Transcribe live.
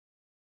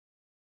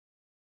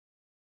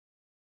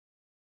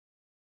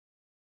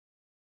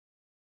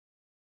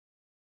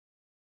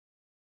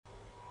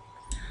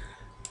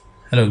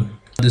Hello,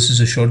 this is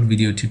a short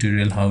video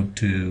tutorial how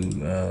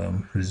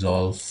to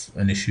resolve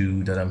an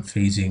issue that I'm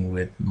facing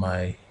with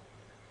my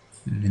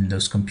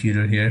Windows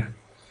computer here.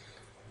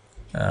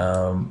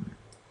 The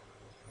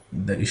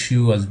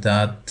issue was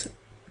that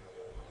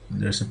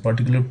there's a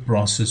particular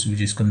process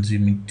which is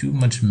consuming too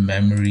much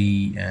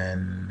memory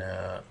and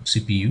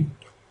CPU.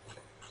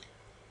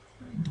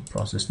 The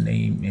process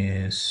name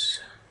is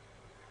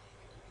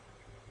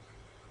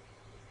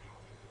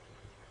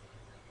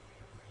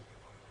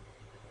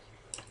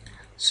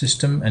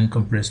system and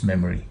compressed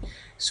memory.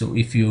 So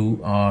if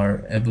you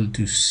are able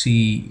to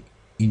see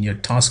in your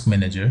task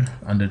manager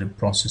under the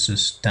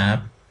processes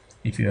tab,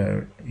 if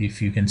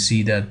you can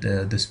see that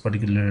this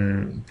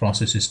particular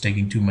process is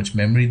taking too much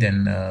memory,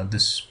 then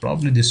this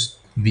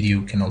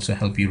video can also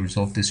help you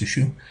resolve this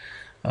issue.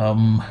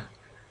 I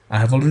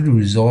have already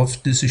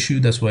resolved this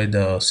issue. That's why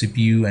the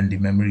CPU and the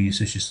memory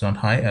usage is not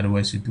high.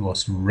 Otherwise it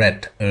was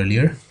red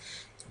earlier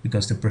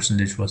because the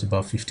percentage was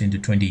about 15 to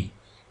 20.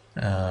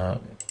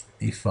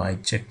 If I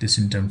check this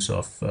in terms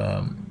of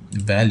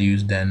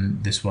values, then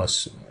this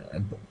was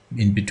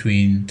in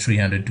between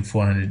 300 to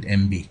 400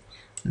 MB.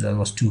 That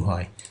was too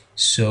high.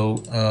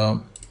 So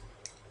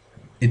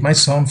it might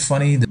sound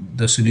funny that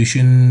the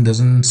solution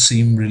doesn't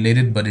seem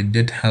related, but it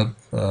did help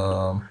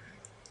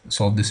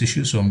solve this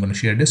issue. So I'm going to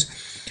share this.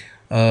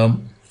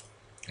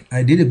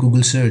 I did a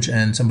Google search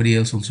and somebody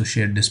else also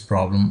shared this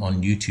problem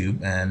on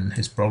YouTube, and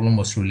his problem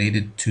was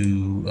related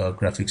to a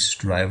graphics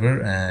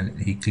driver, and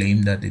he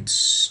claimed that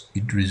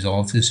it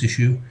resolved this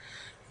issue.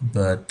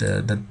 But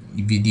that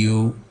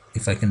video,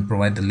 if I can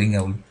provide the link,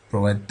 I will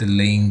provide the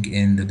link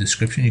in the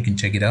description. You can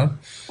check it out.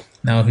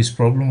 Now his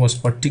problem was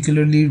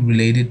particularly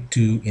related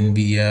to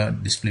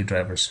NVIDIA display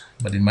drivers,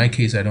 but in my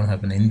case I don't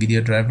have an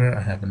NVIDIA driver.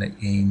 I have an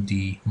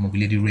AMD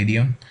Mobility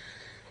Radeon,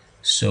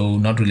 so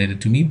not related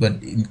to me.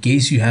 But in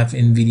case you have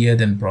NVIDIA,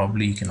 then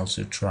probably you can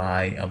also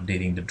try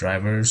updating the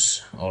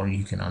drivers, or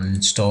you can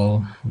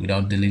uninstall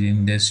without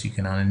deleting this. You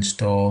can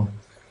uninstall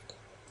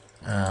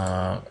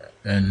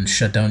and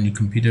shut down your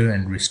computer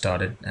and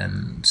restart it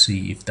and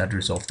see if that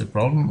resolves the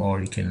problem, or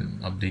you can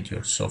update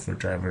your software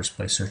drivers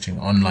by searching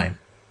online.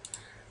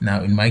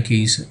 Now in my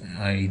case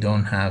I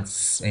don't have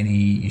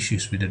any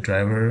issues with the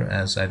driver,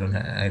 as I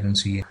don't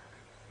see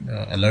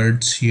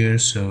alerts here,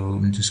 so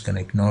I'm just gonna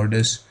ignore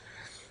this.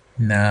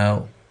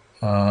 Now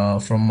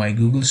from my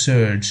Google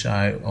search,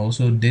 I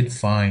also did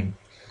find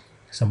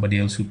somebody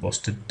else who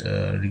posted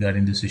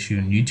regarding this issue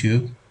on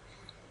YouTube,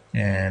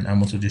 and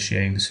I'm also just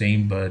sharing the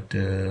same, but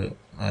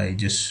I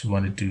just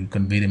wanted to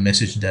convey the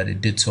message that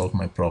it did solve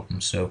my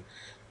problem. So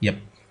yep,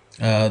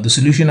 the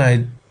solution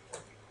I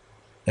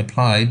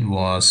applied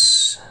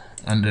was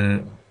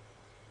under,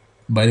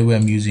 by the way,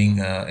 I'm using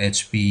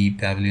HP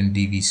Pavilion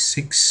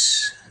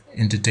DV6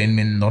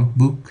 entertainment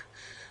notebook,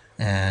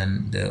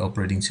 and the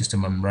operating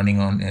system I'm running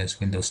on is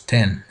Windows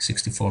 10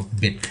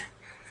 64-bit.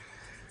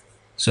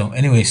 So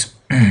anyways,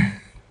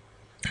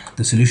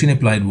 the solution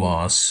applied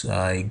was,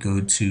 I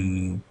go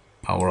to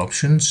power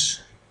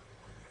options,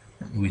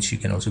 which you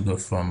can also go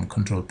from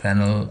control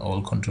panel,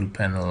 all control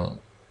panel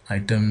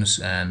items,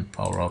 and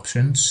power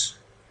options,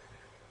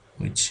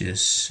 which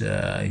is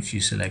if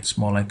you select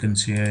small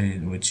icons here,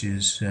 which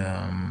is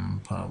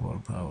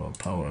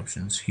power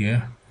options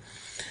here.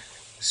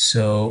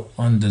 So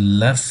on the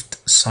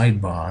left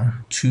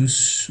sidebar,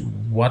 choose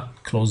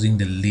what closing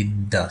the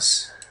lid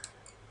does.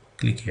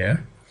 Click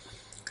here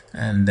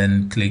and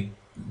then click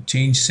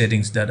change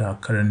settings that are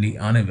currently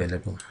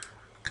unavailable.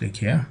 Click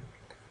here,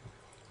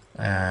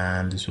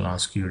 and this will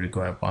ask you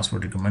require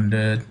password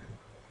recommended.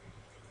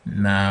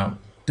 Now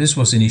this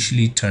was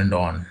initially turned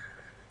on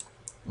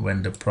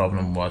when the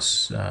problem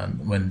was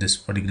when this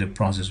particular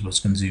process was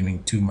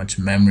consuming too much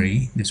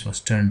memory. This was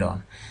turned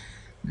on.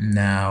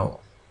 Now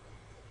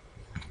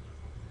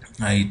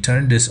I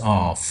turned this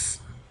off.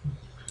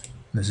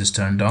 This is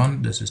turned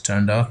on, this is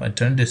turned off. I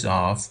turned this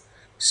off,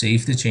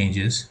 save the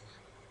changes,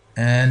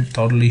 and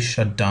totally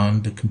shut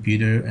down the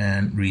computer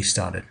and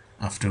restart it,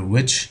 after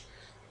which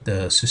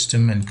the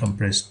system and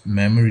compressed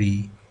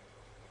memory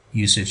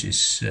usage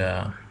is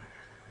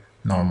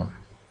normal.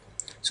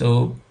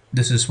 So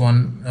this is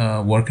one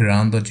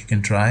workaround that you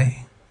can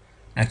try.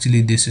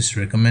 Actually this is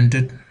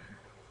recommended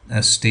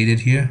as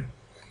stated here,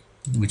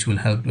 which will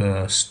help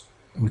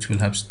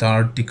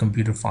start the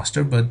computer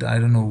faster, but I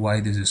don't know why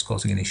this is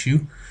causing an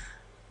issue.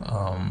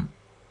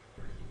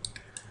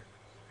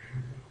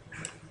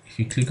 If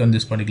you click on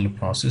this particular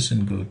process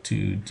and go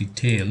to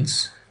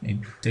details, it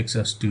takes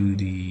us to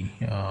the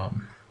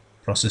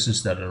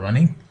processes that are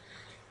running.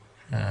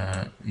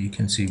 You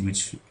can see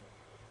which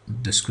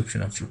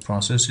description of your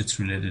process. It's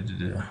related to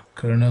the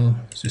kernel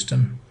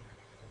system,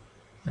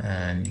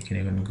 and you can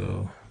even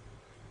go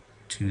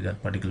to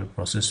that particular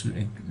process.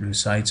 It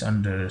resides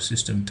under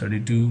system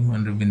 32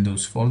 under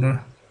Windows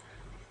folder.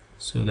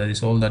 So that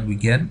is all that we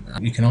get.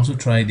 You can also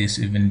try this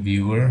event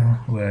viewer,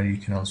 where you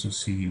can also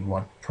see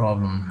what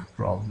problem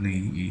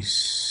probably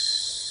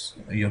is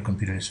your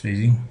computer is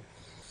facing.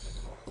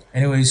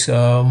 Anyways,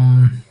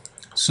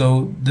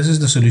 so this is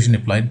the solution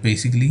applied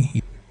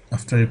basically.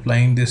 After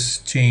applying this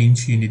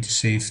change, you need to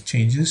save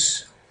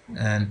changes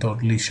and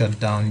totally shut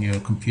down your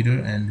computer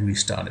and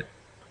restart it.